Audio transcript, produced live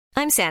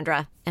I'm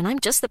Sandra, and I'm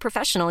just the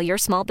professional your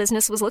small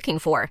business was looking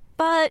for.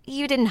 But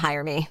you didn't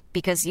hire me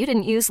because you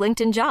didn't use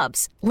LinkedIn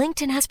Jobs.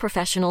 LinkedIn has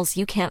professionals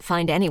you can't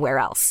find anywhere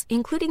else,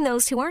 including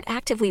those who aren't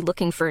actively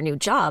looking for a new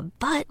job,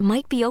 but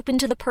might be open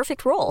to the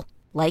perfect role,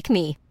 like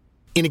me.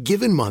 In a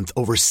given month,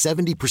 over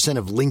 70%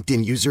 of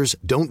LinkedIn users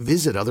don't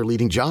visit other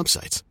leading job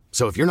sites.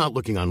 So if you're not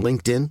looking on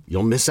LinkedIn,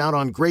 you'll miss out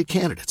on great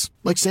candidates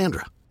like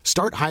Sandra.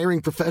 Start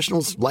hiring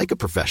professionals like a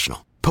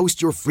professional.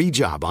 Post your free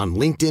job on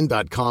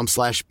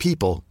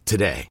linkedin.com/people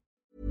today.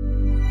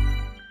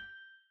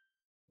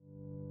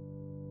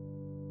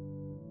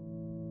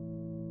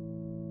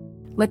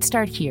 Let's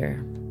start here,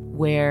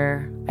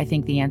 where I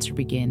think the answer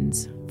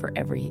begins for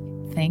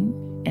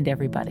everything and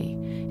everybody,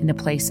 in the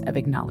place of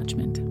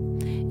acknowledgement.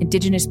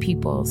 Indigenous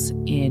peoples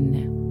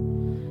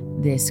in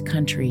this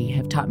country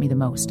have taught me the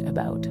most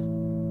about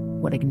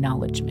what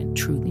acknowledgement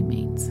truly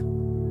means.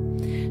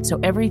 So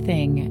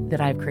everything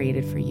that I've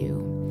created for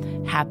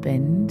you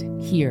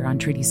happened here on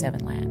Treaty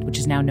 7 land, which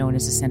is now known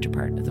as the center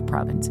part of the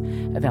province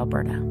of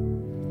Alberta.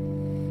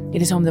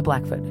 It is home to the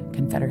Blackfoot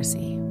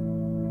Confederacy,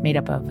 made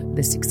up of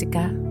the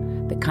Siksika,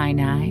 the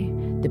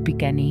Kainai, the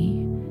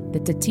Piikani, the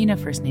Tsuut'ina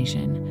First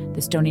Nation,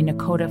 the Stoney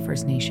Nakoda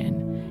First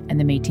Nation, and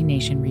the Métis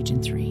Nation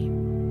Region 3.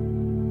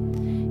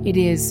 It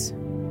is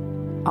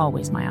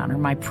always my honor,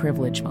 my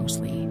privilege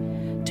mostly,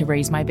 to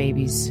raise my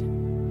babies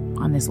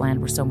on this land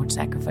where so much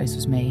sacrifice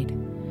was made,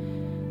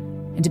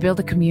 and to build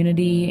a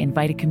community,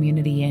 invite a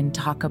community in,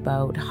 talk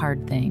about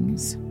hard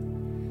things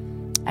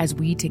as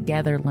we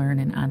together learn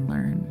and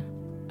unlearn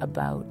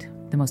about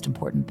the most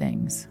important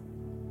things,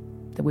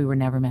 that we were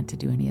never meant to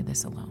do any of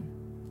this alone.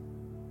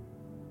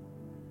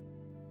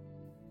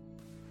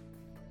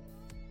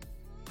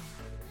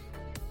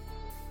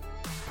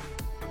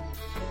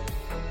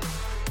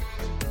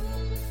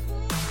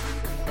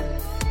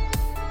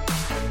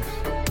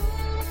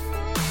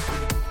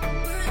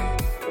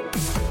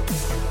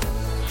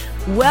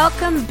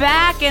 Welcome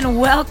back and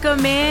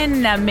welcome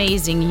in,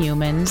 amazing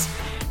humans.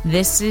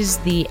 This is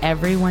the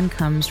Everyone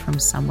Comes From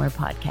Somewhere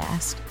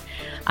podcast.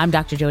 I'm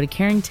Dr. Jody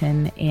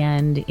Carrington,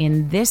 and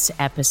in this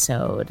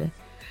episode,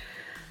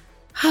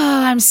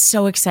 I'm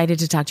so excited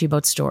to talk to you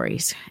about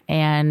stories.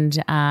 And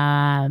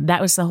that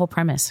was the whole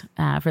premise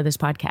for this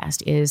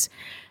podcast is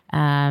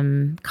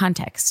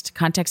context.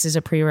 Context is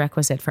a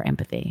prerequisite for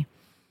empathy.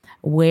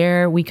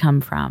 Where we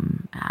come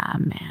from,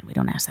 man, we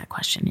don't ask that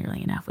question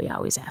nearly enough. We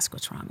always ask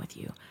what's wrong with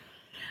you,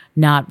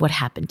 not what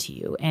happened to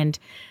you. And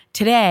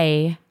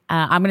today,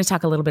 I'm going to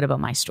talk a little bit about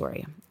my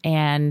story.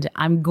 And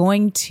I'm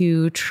going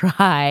to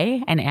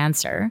try and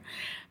answer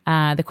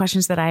the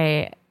questions that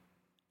I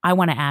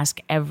want to ask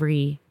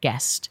every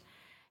guest.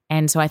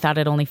 And so I thought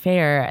it only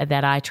fair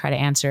that I try to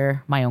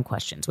answer my own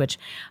questions, which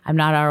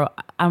I'm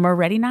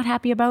already not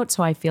happy about.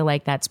 So I feel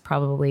like that's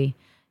probably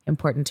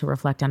important to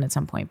reflect on at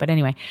some point. But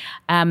anyway,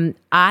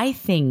 I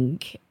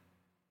think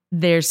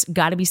there's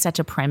got to be such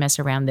a premise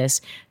around this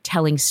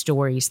telling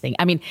stories thing.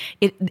 I mean,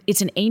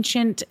 it's an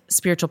ancient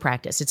spiritual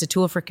practice. It's a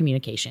tool for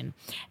communication,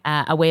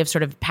 a way of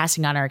sort of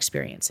passing on our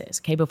experiences.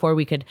 Okay, before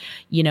we could,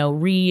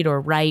 read or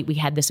write, we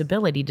had this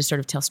ability to sort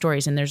of tell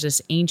stories. And there's this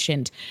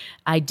ancient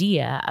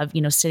idea of,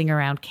 sitting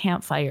around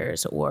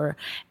campfires or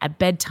at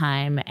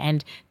bedtime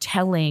and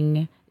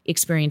telling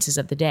experiences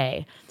of the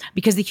day,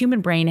 because the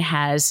human brain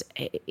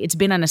it's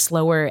been on a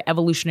slower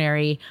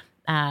evolutionary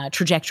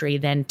trajectory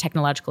than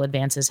technological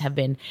advances have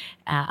been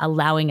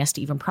allowing us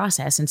to even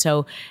process. And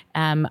so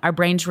our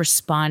brains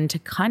respond to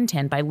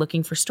content by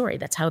looking for story.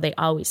 That's how they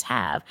always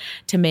have,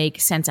 to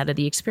make sense out of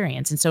the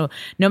experience. And so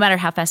no matter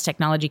how fast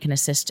technology can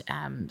assist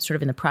sort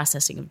of in the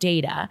processing of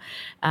data,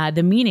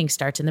 the meaning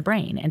starts in the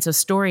brain. And so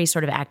stories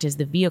sort of act as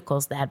the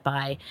vehicles that,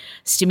 by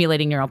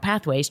stimulating neural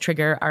pathways,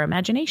 trigger our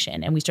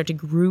imagination. And we start to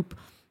group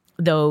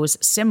those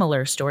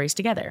similar stories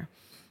together.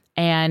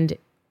 And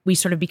we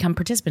sort of become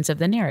participants of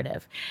the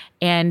narrative.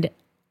 And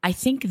I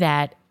think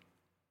that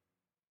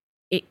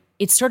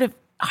it's sort of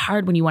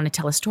hard when you want to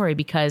tell a story,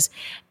 because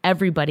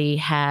everybody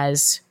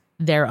has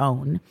their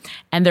own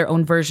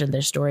version of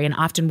their story. And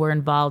often we're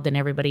involved in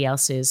everybody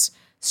else's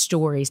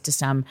stories to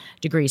some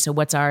degree. So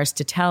what's ours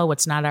to tell,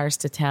 what's not ours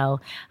to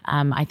tell,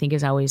 I think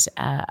is always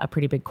a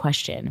pretty big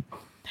question.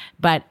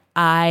 But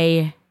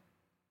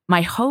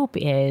my hope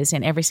is,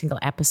 in every single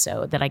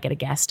episode that I get a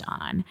guest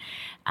on,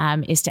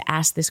 is to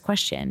ask this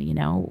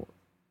question,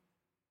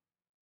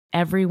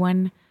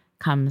 everyone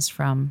comes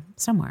from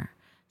somewhere.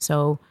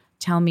 So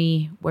tell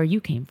me where you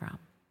came from.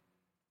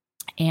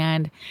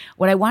 And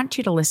what I want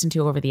you to listen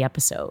to over the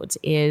episodes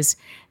is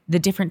the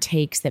different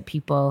takes that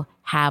people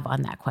have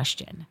on that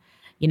question.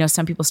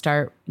 Some people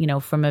start,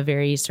 from a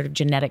very sort of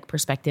genetic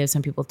perspective.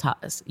 Some people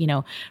talk,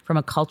 from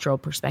a cultural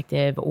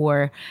perspective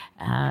or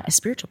a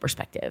spiritual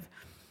perspective.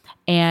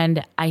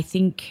 And I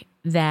think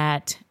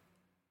that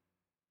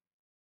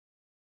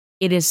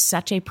it is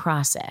such a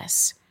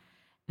process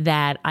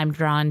that I'm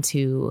drawn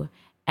to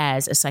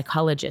as a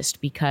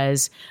psychologist,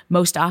 because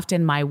most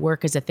often my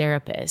work as a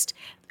therapist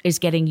is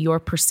getting your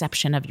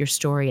perception of your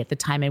story at the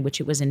time in which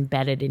it was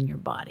embedded in your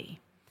body.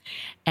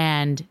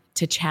 And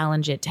to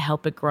challenge it, to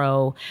help it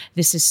grow.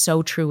 This is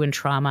so true in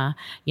trauma.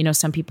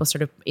 Some people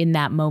sort of in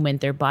that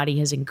moment, their body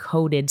has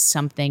encoded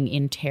something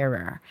in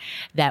terror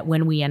that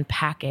when we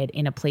unpack it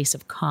in a place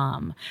of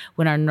calm,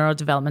 when our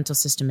neurodevelopmental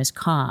system is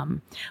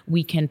calm,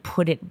 we can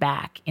put it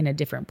back in a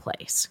different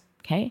place.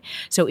 Okay.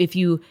 So if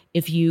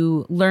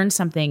you learn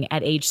something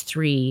at age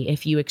 3,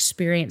 if you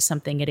experience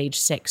something at age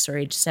 6 or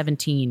age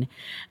 17,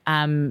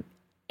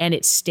 and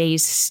it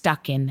stays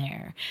stuck in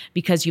there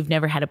because you've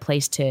never had a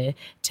place to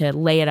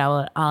lay it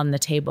out on the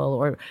table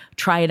or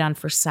try it on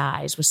for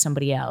size with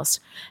somebody else.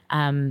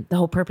 The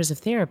whole purpose of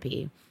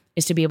therapy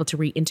is to be able to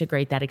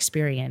reintegrate that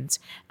experience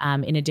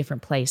in a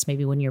different place,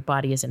 maybe when your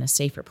body is in a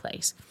safer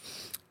place.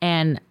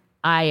 And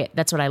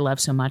that's what I love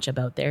so much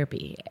about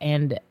therapy.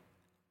 And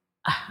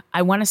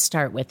I want to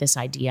start with this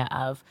idea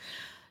of,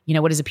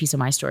 what is a piece of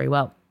my story?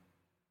 Well,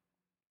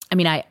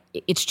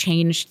 it's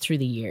changed through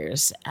the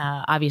years,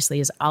 obviously,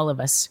 as all of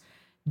us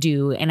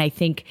do. And I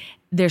think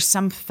there's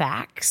some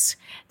facts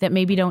that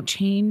maybe don't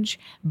change,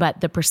 but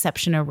the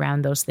perception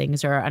around those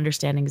things or our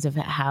understandings of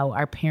how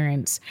our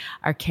parents,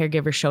 our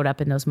caregivers showed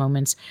up in those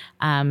moments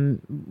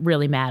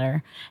really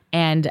matter.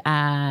 And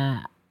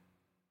I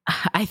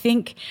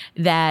think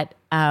that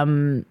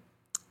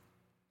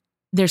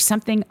there's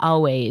something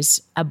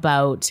always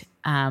about,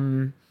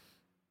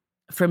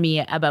 for me,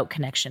 about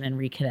connection and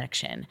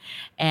reconnection.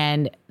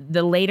 And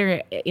the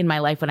later in my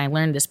life, when I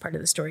learned this part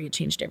of the story, it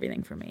changed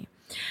everything for me.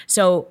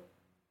 So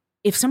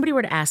if somebody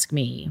were to ask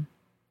me,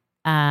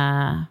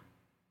 where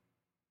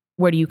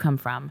do you come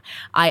from?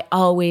 I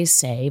always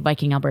say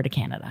Viking, Alberta,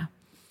 Canada.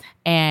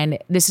 And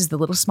this is the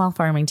little small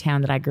farming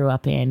town that I grew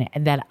up in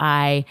that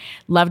I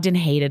loved and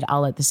hated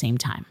all at the same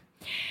time.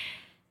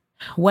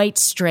 White,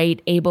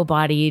 straight,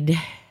 able-bodied,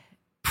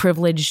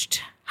 privileged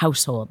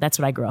household. That's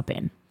what I grew up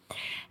in.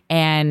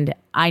 And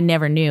I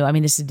never knew.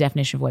 This is the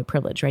definition of white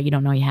privilege, right? You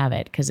don't know you have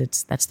it because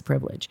that's the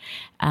privilege,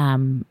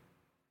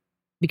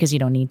 because you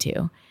don't need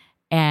to.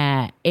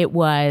 And it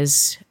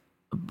was,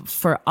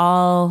 for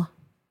all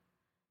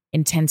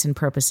intents and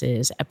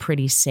purposes, a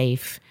pretty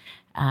safe,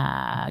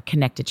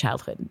 connected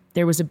childhood.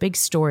 There was a big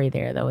story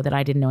there, though, that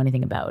I didn't know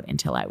anything about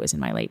until I was in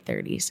my late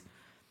 30s.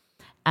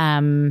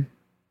 And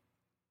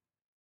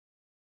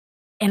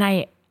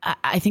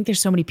I think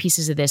there's so many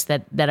pieces of this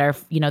that are,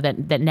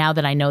 that now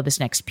that I know this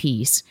next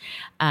piece,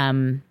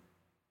 I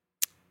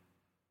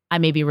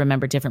maybe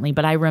remember differently,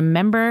 but I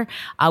remember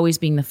always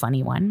being the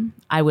funny one.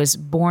 I was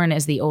born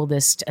as the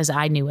oldest, as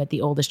I knew it,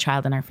 the oldest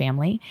child in our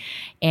family,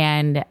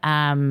 and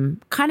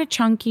kind of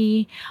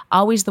chunky,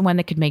 always the one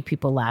that could make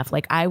people laugh.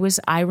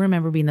 I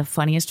remember being the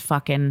funniest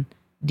fucking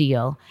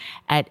deal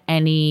at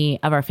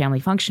any of our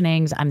family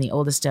functionings. I'm the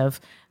oldest of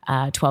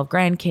 12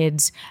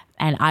 grandkids,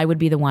 and I would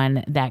be the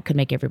one that could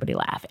make everybody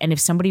laugh. And if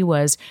somebody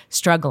was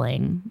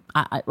struggling,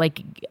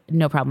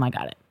 no problem, I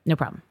got it. No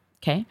problem.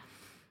 Okay.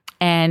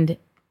 And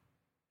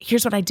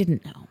here's what I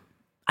didn't know.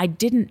 I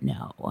didn't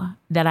know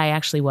that I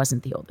actually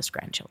wasn't the oldest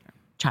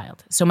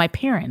child. So my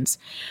parents,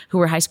 who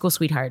were high school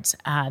sweethearts,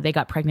 they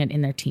got pregnant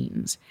in their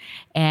teens.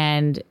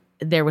 And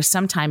there was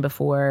some time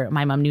before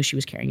my mom knew she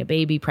was carrying a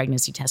baby.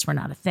 Pregnancy tests were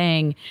not a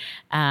thing.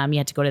 You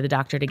had to go to the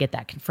doctor to get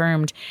that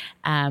confirmed.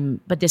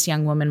 But this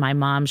young woman, my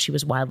mom, she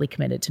was wildly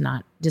committed to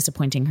not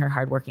disappointing her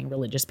hardworking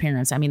religious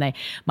parents.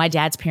 My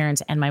dad's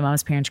parents and my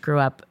mom's parents grew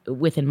up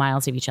within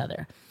miles of each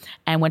other.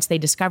 And once they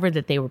discovered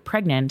that they were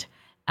pregnant,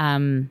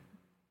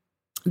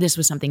 this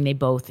was something they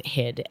both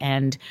hid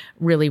and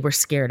really were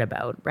scared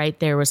about, right?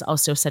 There was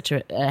also such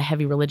a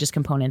heavy religious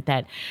component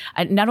that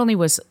not only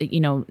was,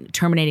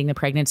 terminating the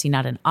pregnancy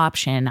not an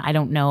option. I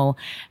don't know.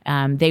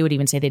 They would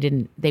even say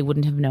they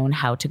wouldn't have known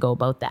how to go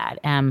about that.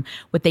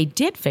 What they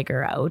did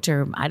figure out,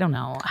 or I don't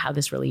know how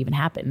this really even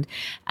happened.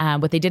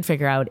 What they did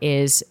figure out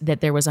is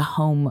that there was a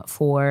home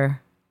for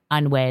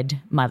unwed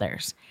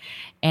mothers.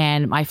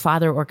 And my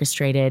father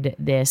orchestrated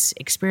this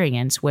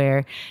experience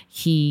where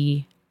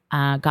he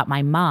got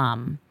my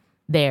mom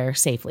there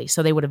safely.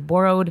 So they would have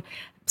borrowed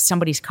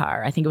somebody's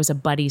car. I think it was a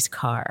buddy's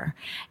car.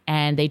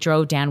 And they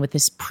drove down with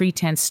this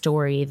pretense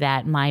story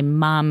that my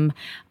mom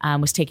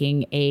was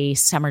taking a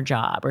summer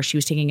job, or she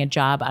was taking a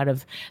job out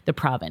of the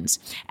province.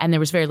 And there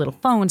was very little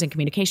phones and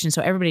communication.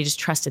 So everybody just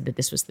trusted that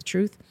this was the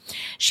truth.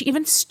 She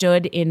even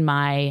stood in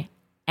my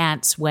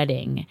aunt's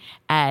wedding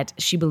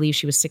she believed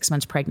she was 6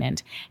 months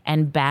pregnant,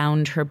 and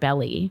bound her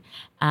belly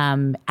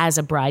as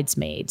a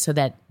bridesmaid so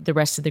that the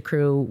rest of the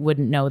crew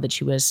wouldn't know that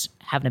she was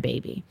having a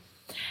baby.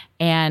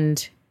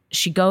 And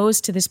she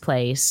goes to this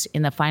place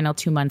in the final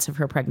 2 months of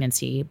her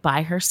pregnancy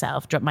by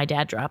herself. My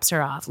dad drops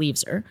her off,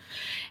 leaves her.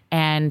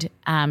 And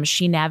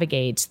she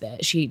navigates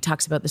she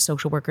talks about the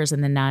social workers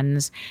and the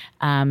nuns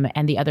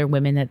and the other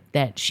women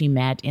that she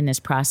met in this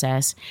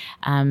process.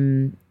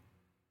 I've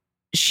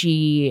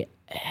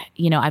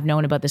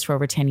known about this for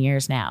over 10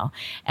 years now,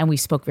 and we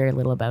spoke very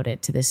little about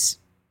it to this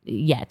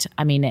yet.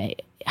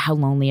 How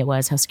lonely it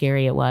was, how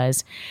scary it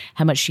was,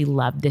 how much she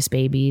loved this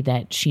baby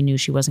that she knew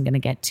she wasn't going to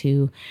get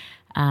to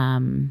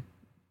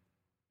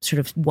sort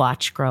of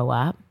watch grow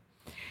up.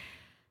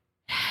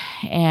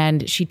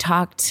 And she's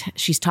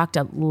talked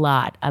a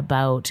lot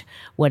about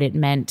what it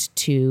meant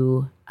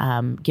to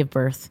give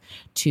birth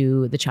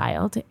to the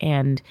child,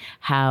 and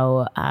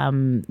how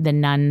the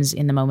nuns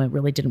in the moment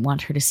really didn't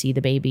want her to see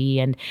the baby,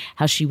 and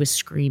how she was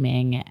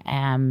screaming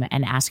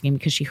and asking,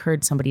 because she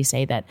heard somebody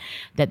say that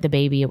the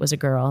baby, it was a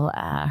girl,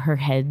 her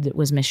head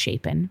was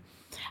misshapen.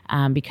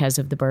 Because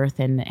of the birth,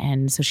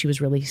 and so she was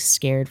really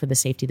scared for the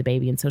safety of the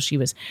baby, and so she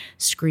was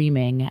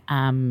screaming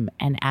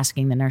and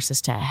asking the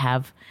nurses to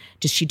have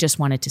she just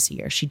wanted to see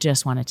her. She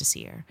just wanted to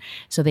see her,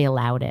 so they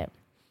allowed it,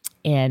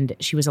 and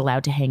she was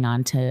allowed to hang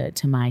on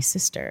to my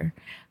sister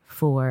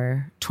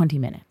for 20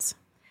 minutes,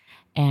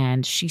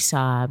 and she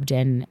sobbed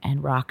and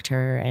rocked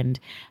her, and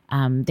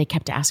they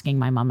kept asking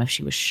my mom if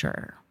she was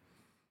sure,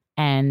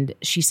 and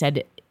she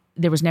said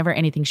there was never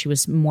anything she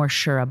was more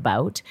sure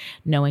about,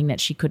 knowing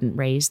that she couldn't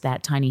raise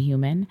that tiny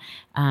human,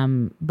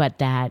 but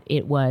that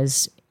it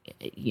was,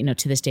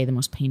 to this day, the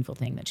most painful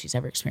thing that she's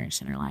ever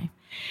experienced in her life.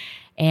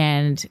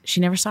 And she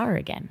never saw her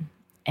again.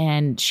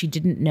 And she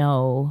didn't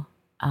know,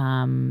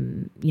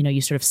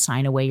 you sort of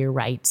sign away your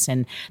rights.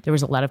 And there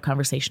was a lot of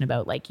conversation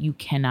about, like, you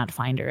cannot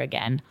find her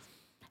again.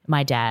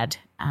 My dad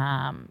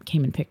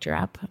came and picked her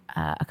up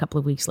a couple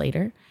of weeks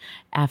later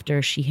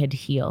after she had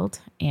healed.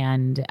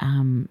 And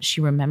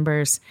she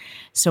remembers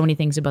so many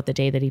things about the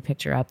day that he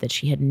picked her up, that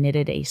she had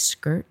knitted a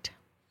skirt.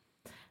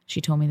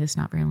 She told me this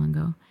not very long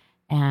ago.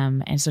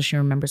 And so she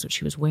remembers what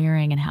she was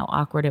wearing and how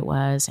awkward it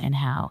was, and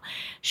how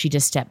she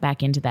just stepped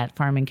back into that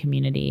farming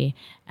community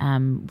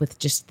with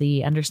just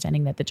the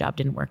understanding that the job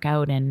didn't work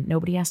out, and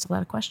nobody asked a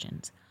lot of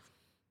questions.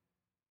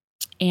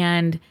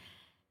 And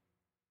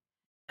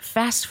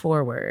fast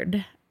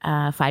forward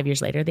 5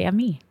 years later, they have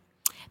me.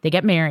 They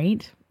get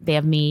married. They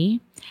have me.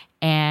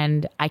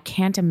 And I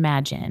can't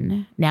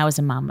imagine now, as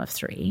a mom of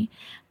three,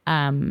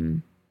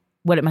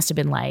 what it must have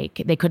been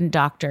like. They couldn't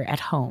doctor at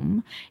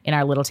home in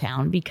our little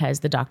town because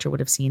the doctor would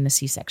have seen the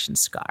C-section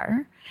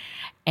scar.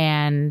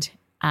 And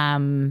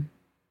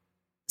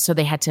so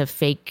they had to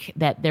fake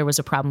that there was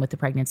a problem with the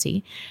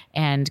pregnancy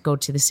and go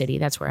to the city.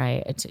 That's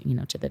where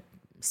to the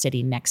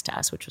city next to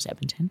us, which was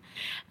Edmonton,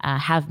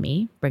 have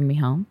me, bring me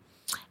home.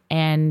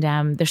 And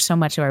there's so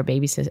much of our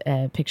baby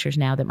pictures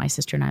now that my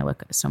sister and I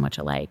look so much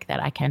alike that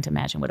I can't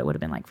imagine what it would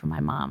have been like for my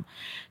mom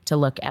to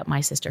look at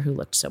my sister, who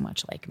looked so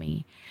much like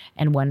me,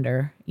 and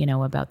wonder,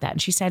 about that.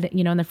 And she said,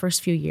 in the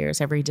first few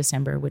years, every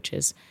December, which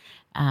is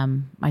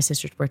my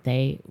sister's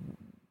birthday,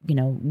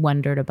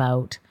 wondered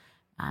about,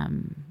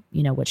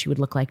 what she would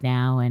look like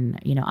now, and,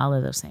 all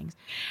of those things.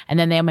 And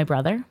then they have my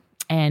brother.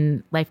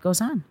 And life goes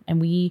on. And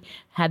we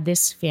had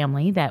this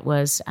family that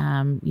was,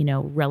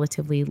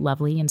 relatively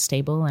lovely and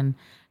stable and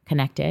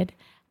connected.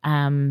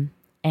 And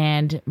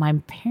my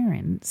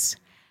parents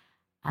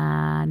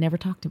never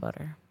talked about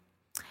her,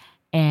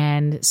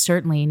 and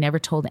certainly never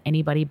told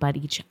anybody but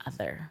each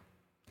other.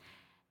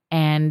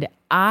 And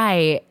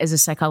I, as a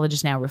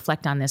psychologist now,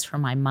 reflect on this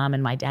from my mom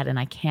and my dad, and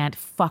I can't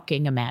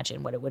fucking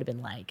imagine what it would have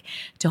been like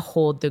to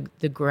hold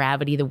the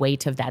gravity, the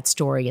weight of that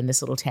story in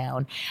this little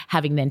town,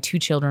 having then two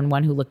children,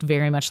 one who looked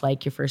very much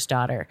like your first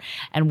daughter,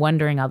 and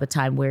wondering all the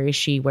time, where is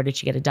she? Where did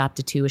she get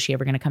adopted to? Is she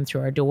ever going to come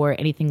through our door?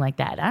 Anything like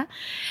that, huh?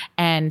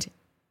 And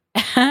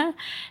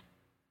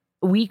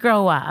we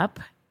grow up,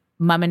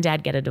 mom and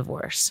dad get a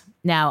divorce.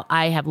 Now,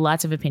 I have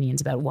lots of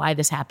opinions about why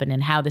this happened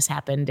and how this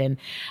happened, and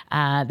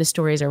the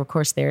stories are, of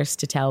course, theirs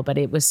to tell, but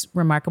it was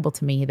remarkable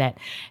to me that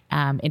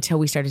until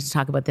we started to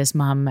talk about this,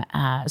 mom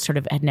sort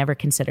of had never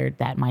considered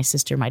that my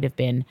sister might have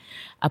been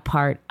a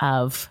part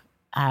of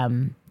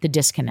the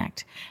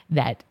disconnect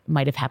that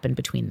might have happened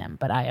between them.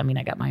 But I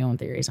got my own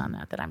theories on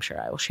that I'm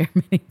sure I will share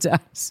many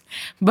times.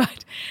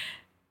 But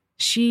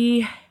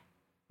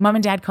mom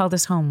and dad called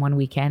us home one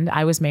weekend.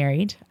 I was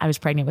married. I was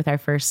pregnant with our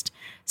first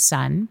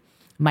son.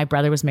 My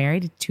brother was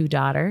married, 2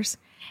 daughters.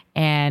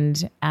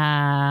 And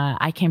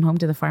I came home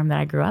to the farm that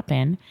I grew up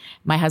in.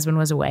 My husband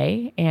was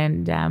away,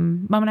 and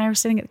mom and I were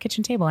sitting at the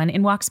kitchen table, and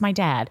in walks my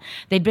dad.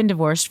 They'd been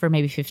divorced for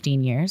maybe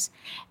 15 years.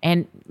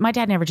 And my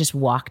dad never just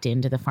walked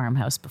into the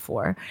farmhouse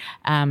before,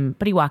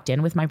 but he walked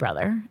in with my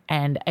brother,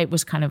 and it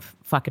was kind of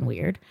fucking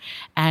weird.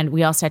 And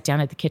we all sat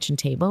down at the kitchen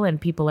table, and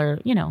people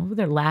are,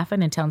 they're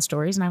laughing and telling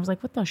stories. And I was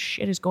like, what the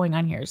shit is going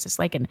on here? Is this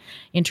like an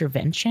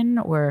intervention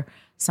or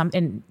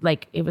something?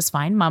 Like, it was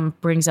fine. Mom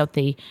brings out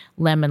the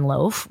lemon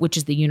loaf, which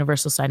is the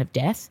universal sign of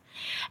death.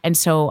 And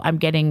so I'm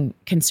getting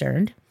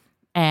concerned,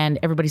 and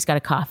everybody's got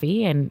a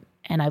coffee, and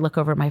I look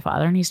over at my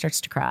father, and he starts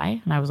to cry.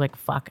 And I was like,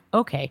 fuck,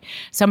 okay,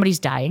 somebody's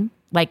dying.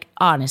 Like,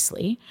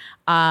 honestly.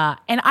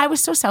 And I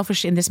was so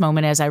selfish in this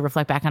moment as I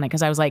reflect back on it,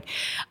 because I was like,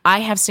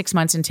 I have 6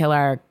 months until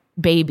our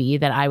baby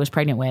that I was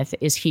pregnant with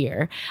is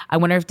here. I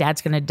wonder if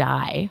dad's going to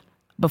die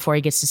before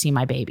he gets to see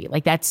my baby.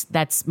 Like,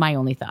 that's my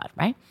only thought,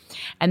 right?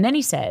 And then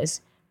he says,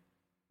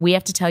 we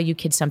have to tell you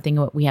kids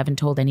something we haven't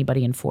told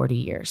anybody in 40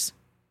 years.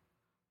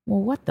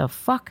 Well, what the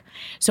fuck?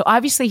 So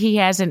obviously he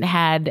hasn't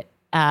had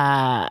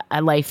a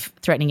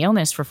life-threatening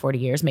illness for 40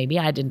 years. Maybe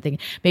I didn't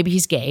think, maybe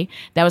he's gay.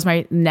 That was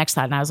my next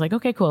thought. And I was like,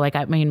 okay, cool. Like,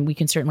 we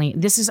can certainly,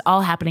 this is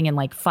all happening in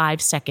like 5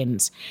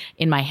 seconds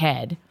in my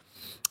head.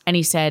 And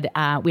he said,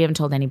 we haven't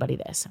told anybody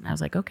this. And I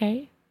was like,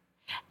 okay.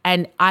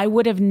 And I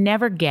would have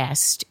never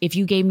guessed, if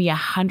you gave me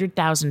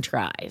 100,000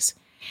 tries,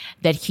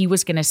 that he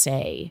was going to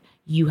say,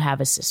 you have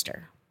a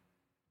sister.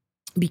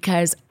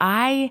 Because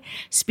I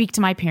speak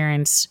to my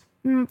parents,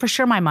 for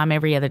sure my mom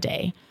every other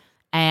day,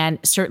 and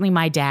certainly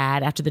my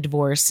dad after the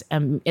divorce,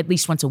 at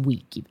least once a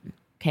week even,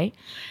 okay?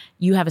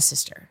 You have a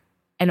sister.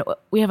 And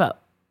we have a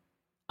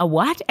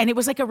what? And it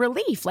was like a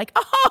relief, like,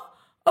 oh,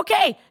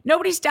 okay,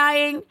 nobody's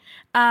dying,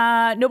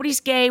 nobody's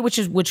gay, which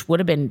would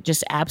have been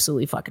just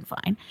absolutely fucking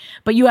fine.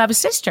 But you have a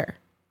sister.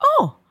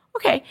 Oh,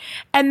 okay.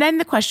 And then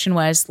the question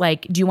was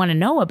like, do you want to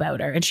know about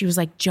her? And she was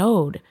like,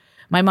 Jode.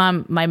 My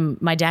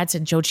dad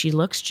said, Jode, she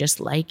looks just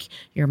like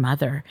your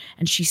mother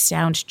and she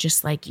sounds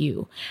just like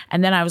you.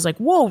 And then I was like,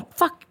 whoa,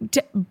 fuck,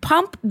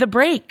 pump the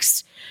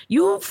brakes.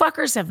 You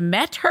fuckers have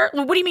met her?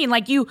 What do you mean?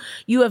 Like you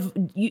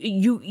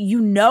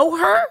know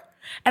her?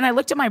 And I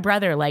looked at my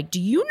brother like,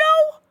 do you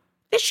know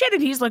this shit?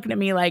 And he's looking at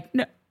me like,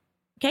 no.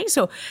 Okay.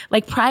 So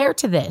like prior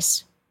to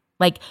this,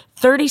 like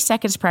 30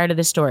 seconds prior to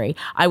this story,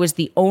 I was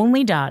the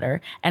only daughter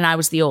and I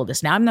was the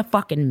oldest. Now I'm the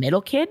fucking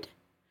middle kid.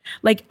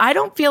 Like, I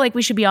don't feel like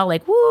we should be all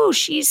like, woo,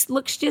 she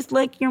looks just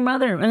like your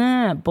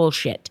mother.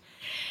 Bullshit.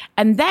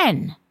 And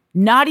then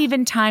not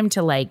even time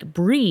to like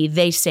breathe.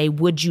 They say,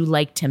 would you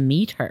like to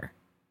meet her?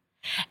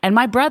 And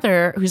my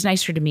brother, who's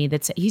nicer to me,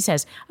 he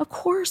says, of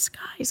course,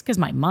 guys, because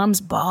my mom's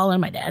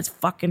bawling, my dad's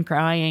fucking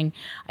crying.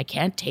 I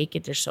can't take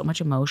it. There's so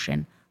much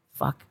emotion.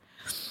 Fuck.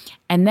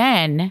 And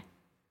then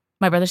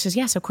my brother says,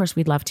 yes, of course,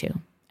 we'd love to.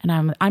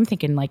 And I'm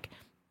thinking like,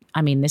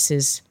 I mean, this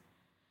is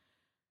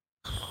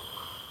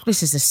the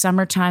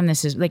summertime.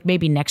 This is like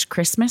maybe next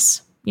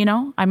Christmas,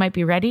 I might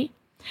be ready.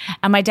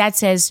 And my dad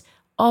says,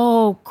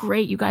 oh,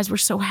 great. You guys were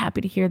so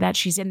happy to hear that.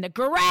 She's in the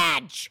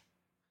garage.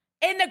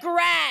 In the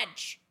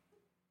garage.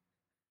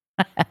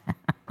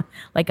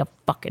 Like a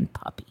fucking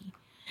puppy.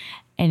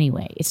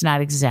 Anyway, it's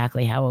not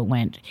exactly how it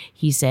went.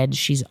 He said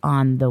she's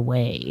on the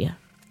way.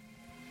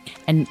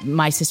 And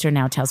my sister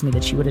now tells me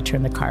that she would have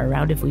turned the car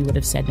around if we would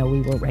have said, no,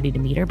 we were ready to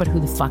meet her. But who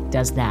the fuck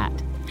does that?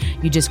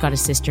 You just got a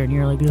sister and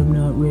you're like, I'm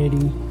not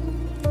ready.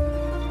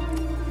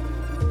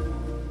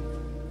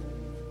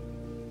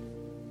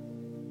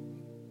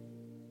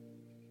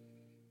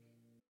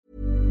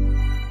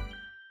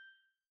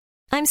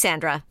 I'm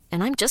Sandra,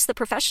 and I'm just the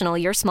professional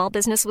your small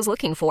business was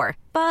looking for.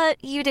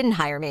 But you didn't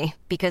hire me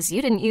because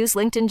you didn't use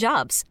LinkedIn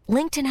Jobs.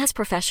 LinkedIn has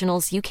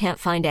professionals you can't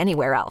find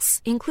anywhere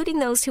else, including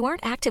those who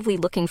aren't actively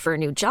looking for a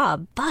new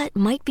job, but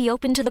might be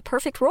open to the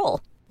perfect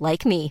role,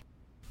 like me.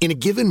 In a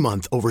given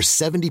month, over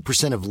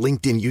 70% of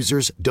LinkedIn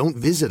users don't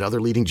visit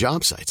other leading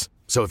job sites.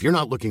 So if you're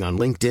not looking on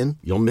LinkedIn,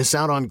 you'll miss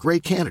out on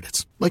great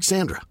candidates like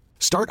Sandra.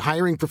 Start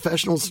hiring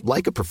professionals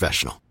like a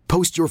professional.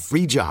 Post your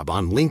free job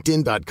on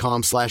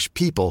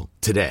linkedin.com/people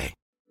today.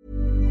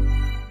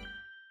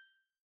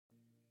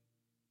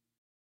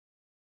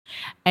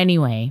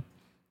 Anyway,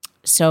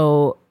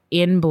 so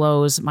in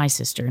blows my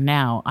sister.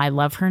 Now, I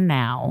love her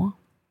now.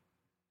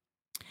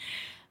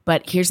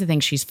 But here's the thing.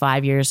 She's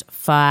 5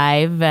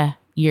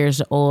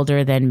 years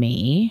older than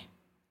me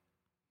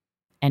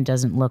and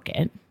doesn't look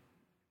it.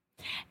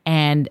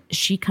 And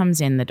she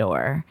comes in the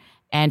door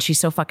and she's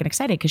so fucking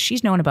excited because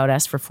she's known about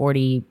us for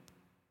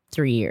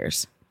 43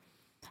 years.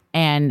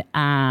 And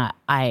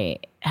I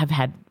have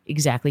had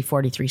exactly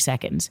 43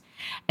 seconds.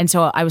 And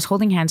so I was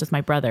holding hands with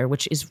my brother,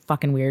 which is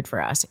fucking weird for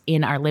us,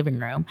 in our living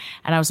room.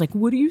 And I was like,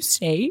 what do you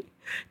say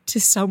to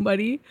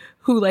somebody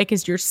who like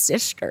is your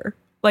sister?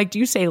 Like, do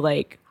you say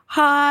like,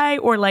 hi,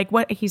 or like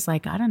what? He's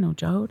like, I don't know,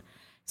 Jode.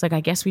 It's like,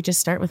 I guess we just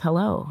start with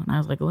hello. And I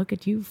was like, look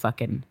at you,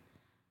 fucking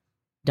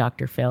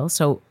Dr. Phil.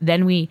 So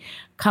then we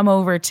come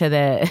over to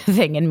the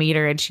thing and meet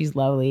her, and she's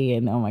lovely.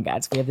 And oh my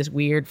God, so we have this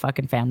weird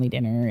fucking family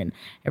dinner and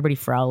everybody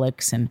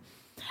frolics. And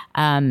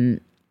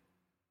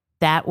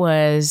that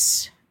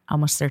was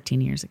almost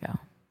 13 years ago.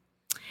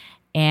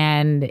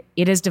 And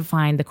it has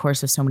defined the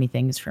course of so many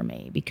things for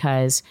me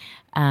because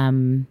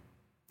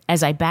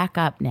as I back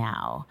up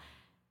now,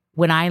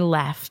 when I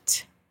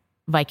left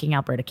Viking,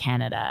 Alberta,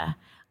 Canada,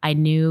 I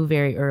knew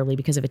very early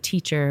because of a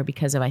teacher,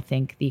 because of, I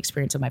think, the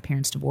experience of my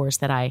parents' divorce,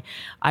 that I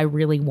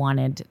really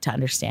wanted to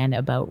understand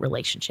about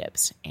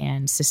relationships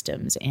and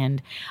systems.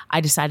 And I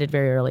decided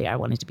very early I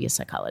wanted to be a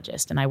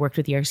psychologist. And I worked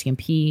with the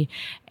RCMP.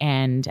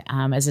 And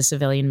as a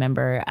civilian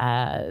member,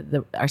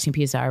 the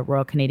RCMP is our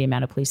Royal Canadian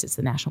Mounted Police. It's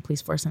the national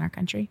police force in our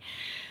country.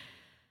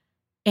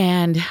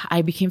 And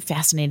I became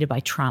fascinated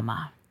by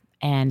trauma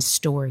and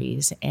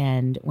stories.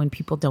 And when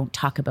people don't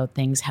talk about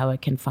things, how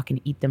it can fucking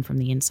eat them from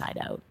the inside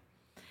out.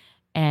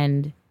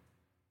 And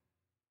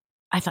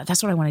I thought,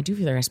 that's what I want to do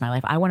for the rest of my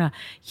life. I want to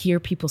hear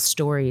people's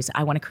stories.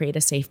 I want to create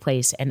a safe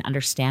place and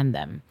understand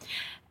them.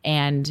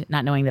 And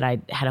not knowing that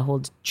I had a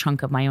whole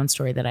chunk of my own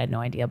story that I had no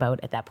idea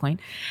about at that point.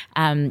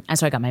 And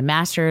so I got my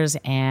master's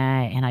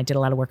and I did a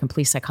lot of work in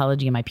police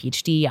psychology in my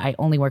PhD. I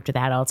only worked with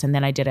adults. And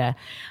then I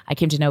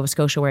came to Nova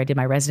Scotia where I did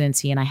my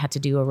residency, and I had to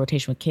do a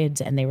rotation with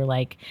kids. And they were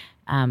like,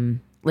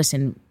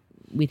 listen,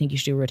 we think you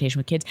should do a rotation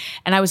with kids.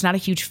 And I was not a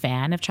huge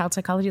fan of child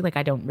psychology. Like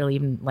I don't really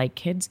even like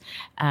kids,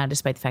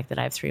 despite the fact that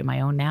I have 3 of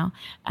my own now.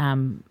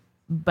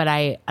 But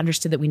I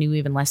understood that we knew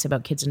even less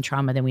about kids and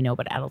trauma than we know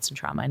about adults and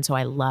trauma. And so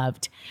I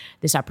loved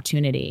this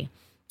opportunity.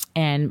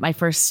 And my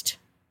first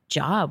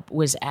job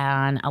was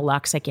on a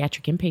locked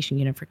psychiatric inpatient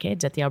unit for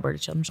kids at the Alberta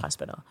Children's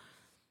Hospital.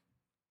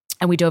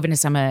 And we dove into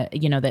some,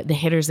 the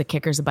hitters, the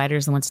kickers, the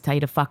biters, the ones to tell you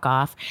to fuck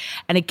off.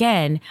 And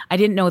again, I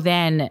didn't know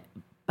then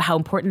how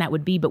important that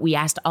would be, but we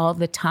asked all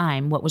the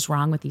time what was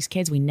wrong with these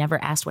kids. We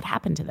never asked what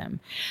happened to them.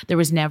 There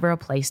was never a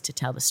place to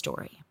tell the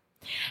story.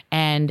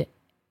 And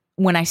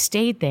when I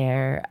stayed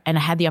there and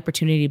I had the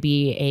opportunity to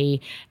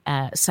be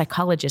a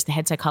psychologist, the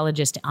head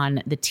psychologist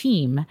on the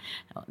team,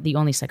 the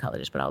only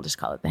psychologist, but I'll just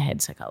call it the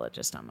head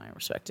psychologist on my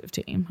respective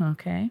team,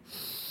 okay?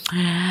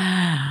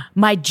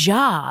 My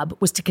job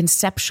was to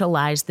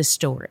conceptualize the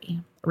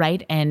story,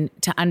 right? And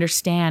to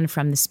understand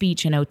from the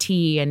speech and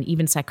OT and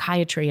even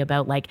psychiatry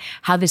about like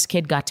how this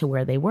kid got to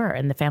where they were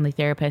and the family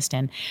therapist,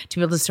 and to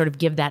be able to sort of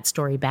give that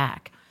story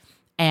back.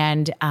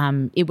 And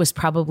it was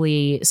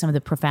probably some of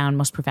the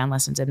most profound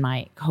lessons in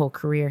my whole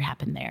career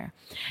happened there.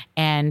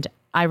 And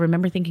I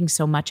remember thinking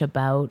so much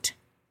about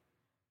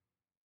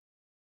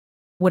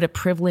what a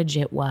privilege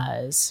it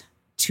was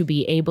to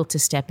be able to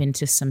step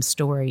into some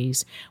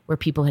stories where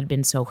people had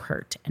been so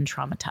hurt and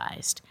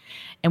traumatized.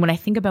 And when I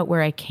think about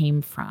where I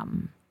came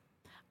from,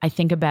 I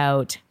think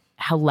about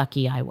how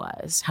lucky I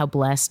was, how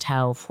blessed,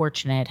 how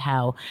fortunate,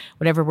 how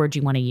whatever word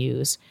you want to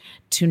use,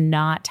 to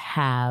not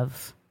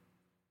have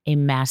a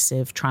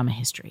massive trauma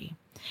history.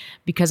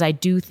 Because I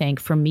do think,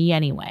 for me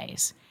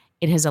anyways,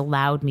 it has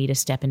allowed me to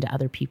step into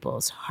other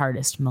people's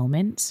hardest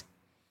moments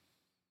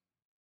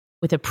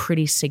with a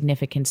pretty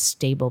significant,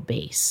 stable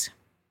base.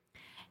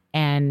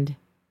 And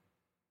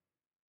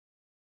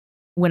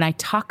when I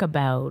talk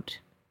about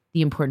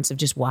the importance of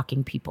just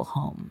walking people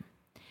home,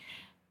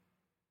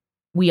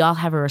 we all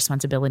have a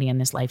responsibility in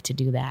this life to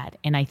do that.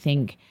 And I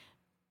think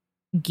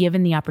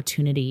given the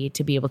opportunity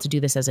to be able to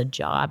do this as a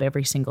job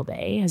every single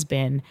day has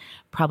been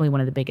probably one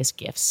of the biggest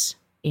gifts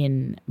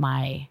in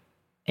my,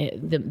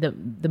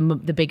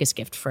 the biggest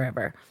gift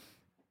forever.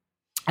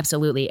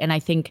 Absolutely. And I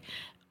think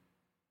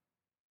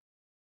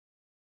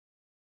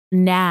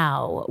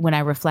now when I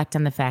reflect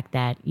on the fact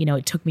that,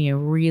 it took me a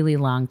really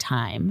long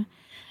time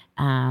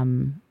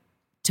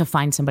to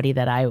find somebody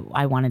that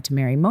I wanted to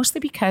marry,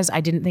 mostly because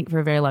I didn't think for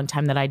a very long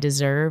time that I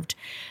deserved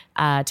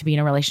to be in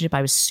a relationship.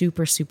 I was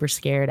super, super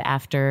scared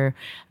after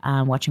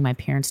watching my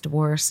parents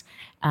divorce.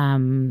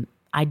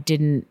 I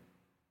didn't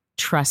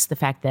trust the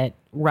fact that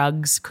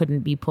rugs couldn't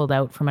be pulled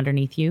out from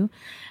underneath you.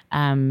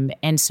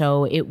 And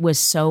so it was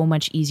so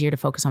much easier to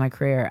focus on my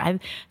career. I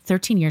have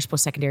 13 years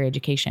post-secondary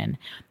education,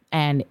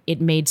 and it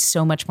made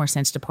so much more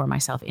sense to pour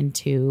myself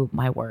into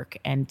my work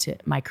and to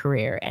my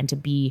career and to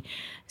be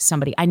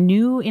somebody. I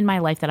knew in my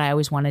life that I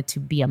always wanted to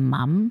be a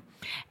mom.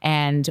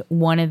 And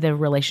one of the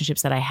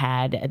relationships that I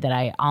had that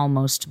I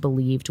almost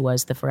believed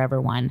was the forever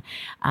one,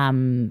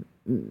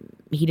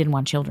 he didn't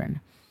want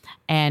children.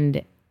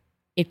 And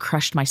it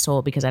crushed my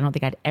soul because I don't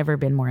think I'd ever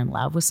been more in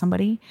love with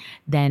somebody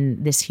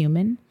than this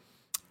human.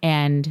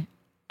 And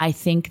I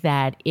think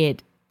that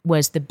it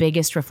was the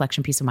biggest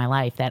reflection piece of my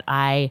life, that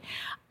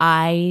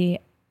I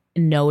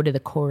know to the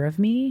core of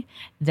me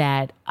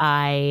that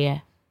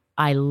I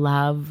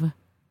love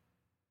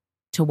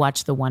to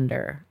watch the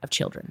wonder of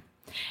children.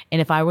 And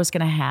if I was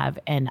going to have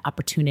an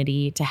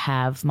opportunity to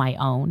have my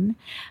own,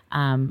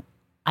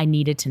 I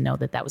needed to know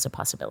that that was a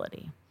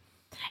possibility.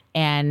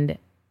 And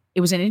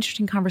it was an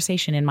interesting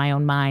conversation in my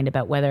own mind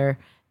about whether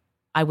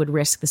I would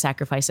risk the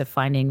sacrifice of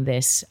finding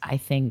this, I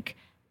think,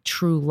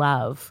 true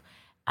love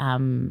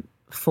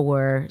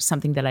for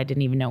something that I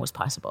didn't even know was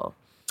possible.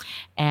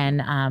 And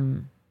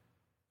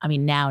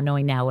now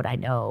knowing now what I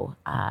know,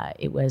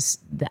 it was,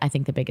 I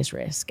think, the biggest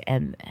risk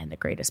and the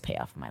greatest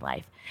payoff of my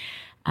life.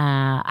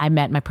 I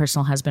met my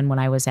personal husband when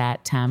I was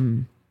at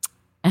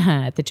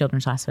the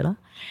Children's Hospital,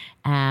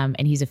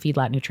 and he's a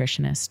feedlot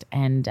nutritionist,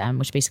 and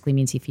which basically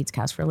means he feeds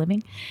cows for a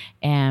living,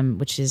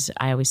 which is,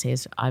 I always say,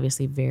 is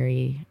obviously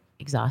very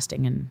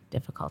exhausting and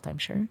difficult, I'm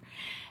sure.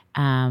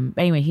 But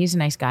anyway, he's a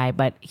nice guy,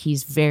 but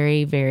he's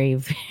very, very,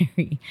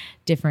 very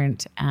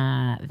different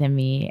than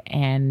me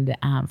and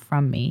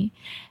from me.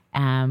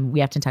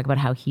 We often talk about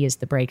how he is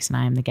the brakes and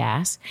I am the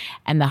gas,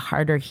 and the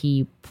harder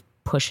he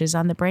pushes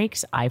on the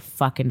brakes, I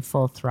fucking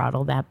full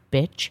throttle that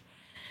bitch,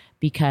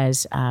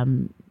 because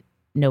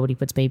nobody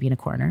puts baby in a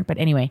corner. But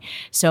anyway,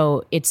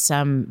 so it's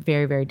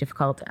very, very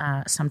difficult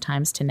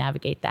sometimes to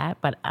navigate that.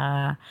 But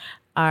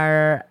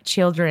our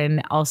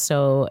children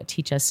also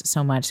teach us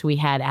so much. We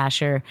had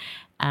Asher,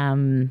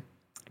 when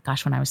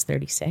I was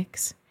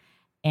 36,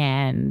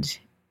 and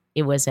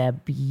it was a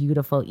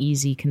beautiful,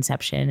 easy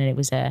conception, and it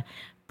was a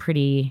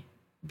pretty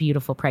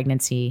beautiful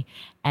pregnancy.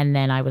 And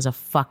then I was a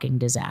fucking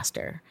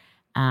disaster.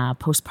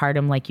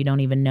 Postpartum, like you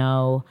don't even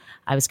know.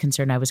 I was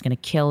concerned I was going to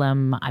kill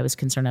him. I was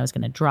concerned I was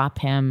going to drop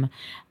him.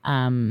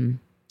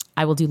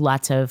 I will do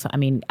lots of,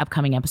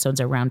 upcoming episodes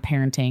around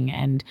parenting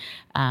and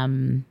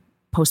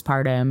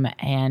postpartum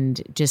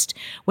and just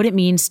what it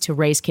means to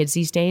raise kids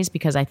these days.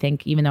 Because I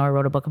think, even though I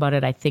wrote a book about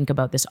it, I think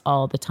about this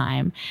all the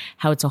time,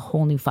 how it's a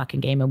whole new fucking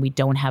game and we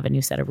don't have a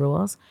new set of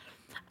rules.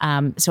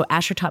 So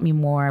Asher taught me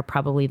more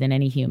probably than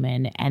any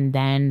human. And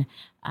then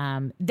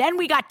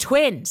we got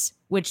twins,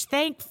 which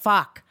thank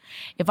fuck.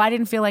 If I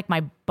didn't feel like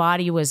my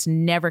body was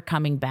never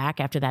coming back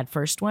after that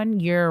first one,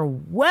 you're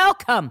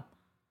welcome.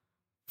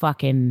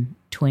 Fucking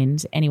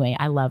twins. Anyway,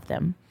 I love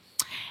them.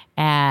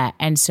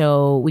 And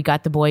so we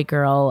got the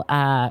boy-girl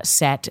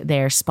set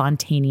there,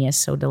 spontaneous,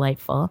 so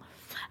delightful.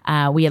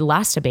 We had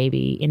lost a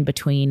baby in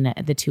between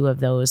the two of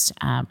those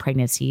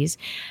pregnancies,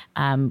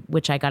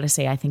 which I got to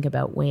say I think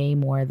about way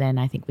more than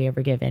I think we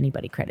ever give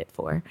anybody credit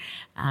for.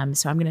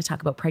 So I'm going to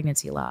talk about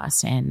pregnancy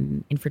loss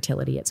and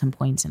infertility at some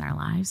points in our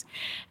lives,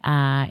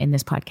 in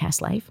this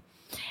podcast life.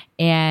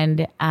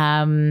 And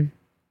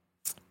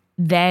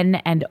then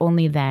and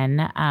only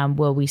then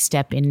will we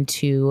step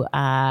into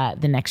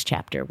the next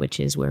chapter, which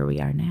is where we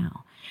are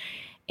now.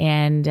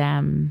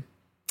 And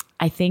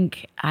I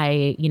think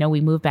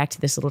we moved back to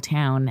this little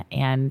town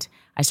and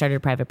I started a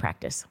private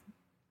practice.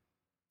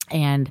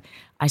 And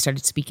I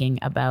started speaking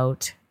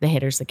about the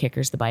hitters, the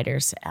kickers, the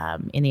biters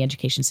in the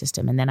education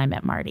system. And then I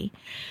met Marty,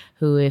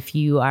 who, if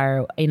you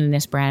are in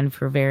this brand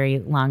for very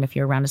long, if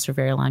you're around us for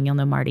very long, you'll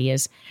know Marty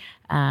is...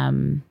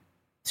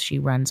 she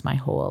runs my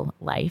whole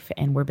life,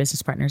 and we're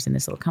business partners in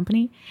this little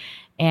company.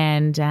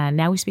 And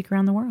now we speak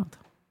around the world.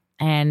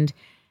 And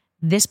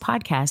this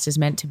podcast is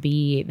meant to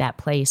be that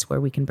place where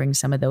we can bring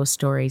some of those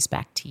stories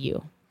back to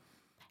you.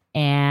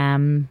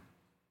 And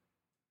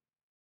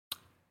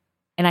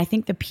I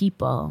think the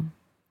people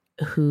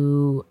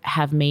who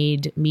have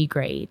made me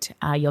great,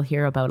 you'll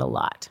hear about a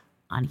lot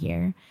on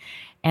here.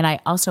 And I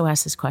also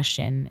ask this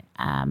question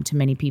to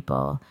many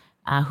people,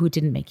 who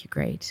didn't make you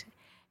great?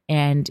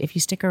 And if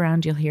you stick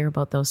around, you'll hear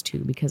about those too,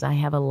 because I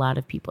have a lot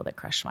of people that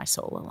crushed my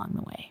soul along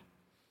the way.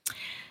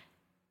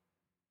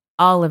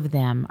 All of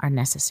them are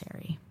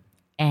necessary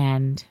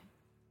and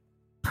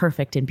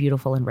perfect and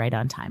beautiful and right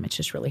on time. It's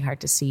just really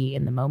hard to see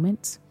in the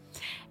moments.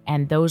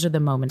 And those are the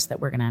moments that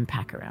we're going to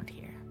unpack around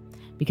here,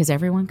 because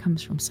everyone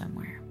comes from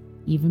somewhere,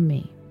 even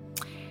me.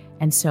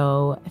 And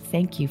so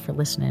thank you for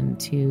listening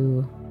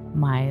to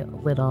my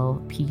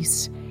little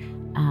piece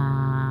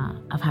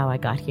of how I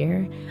got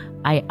here.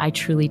 I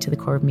truly, to the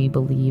core of me,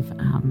 believe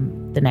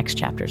the next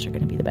chapters are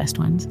going to be the best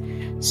ones.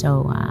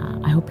 So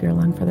I hope you're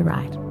along for the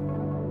ride.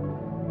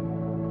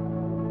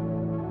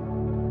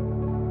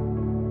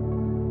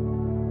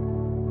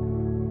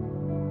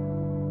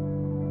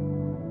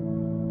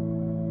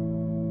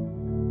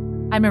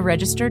 I'm a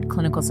registered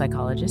clinical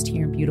psychologist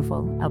here in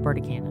beautiful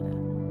Alberta, Canada.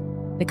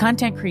 The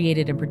content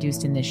created and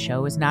produced in this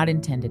show is not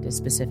intended as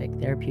specific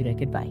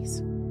therapeutic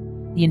advice.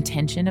 The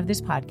intention of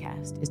this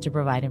podcast is to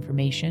provide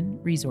information,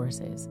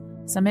 resources,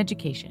 some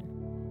education,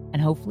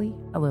 and hopefully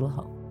a little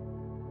hope.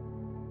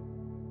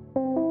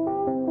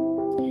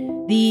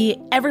 The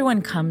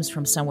Everyone Comes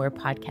From Somewhere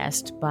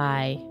podcast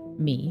by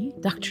me,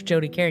 Dr.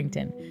 Jody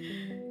Carrington,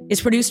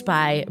 is produced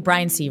by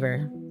Brian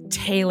Seaver,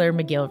 Taylor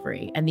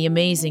McGilvery, and the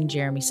amazing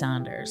Jeremy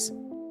Saunders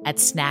at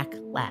Snack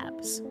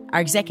Labs. Our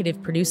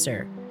executive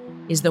producer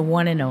is the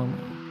one and only,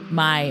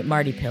 my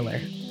Marty Pillar.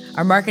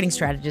 Our marketing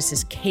strategist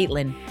is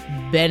Caitlin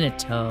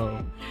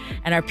Beneteau.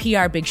 And our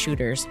PR big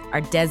shooters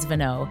are Des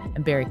Vanneau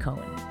and Barry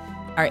Cohen.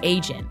 Our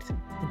agent,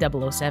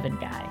 the 007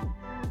 guy,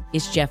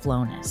 is Jeff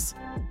Lonis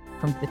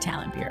from the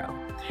Talent Bureau.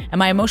 And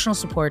my emotional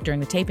support during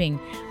the taping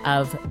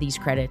of these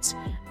credits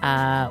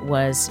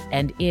was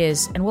and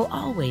is and will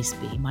always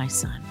be my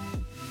son,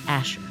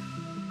 Asher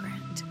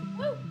Grant.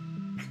 Woo.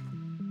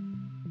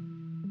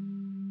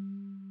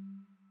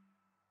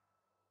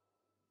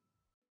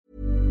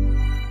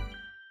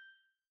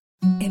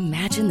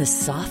 Imagine the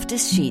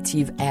softest sheets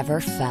you've ever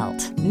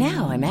felt.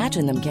 Now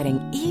imagine them getting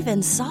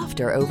even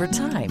softer over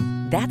time.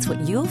 That's what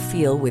you'll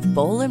feel with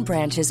Boll &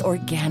 Branch's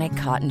organic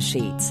cotton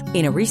sheets.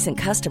 In a recent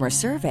customer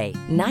survey,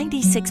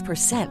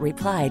 96%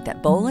 replied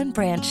that Boll &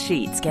 Branch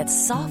sheets get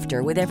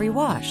softer with every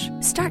wash.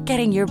 Start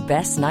getting your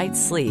best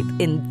night's sleep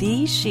in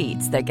these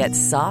sheets that get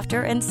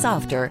softer and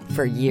softer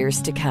for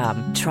years to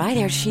come. Try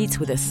their sheets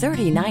with a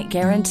 30-night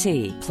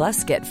guarantee.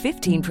 Plus, get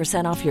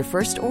 15% off your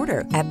first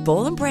order at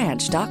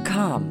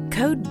bollandbranch.com.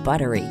 Code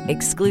BUTTERY.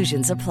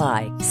 Exclusions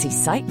apply. See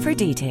site for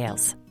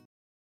details.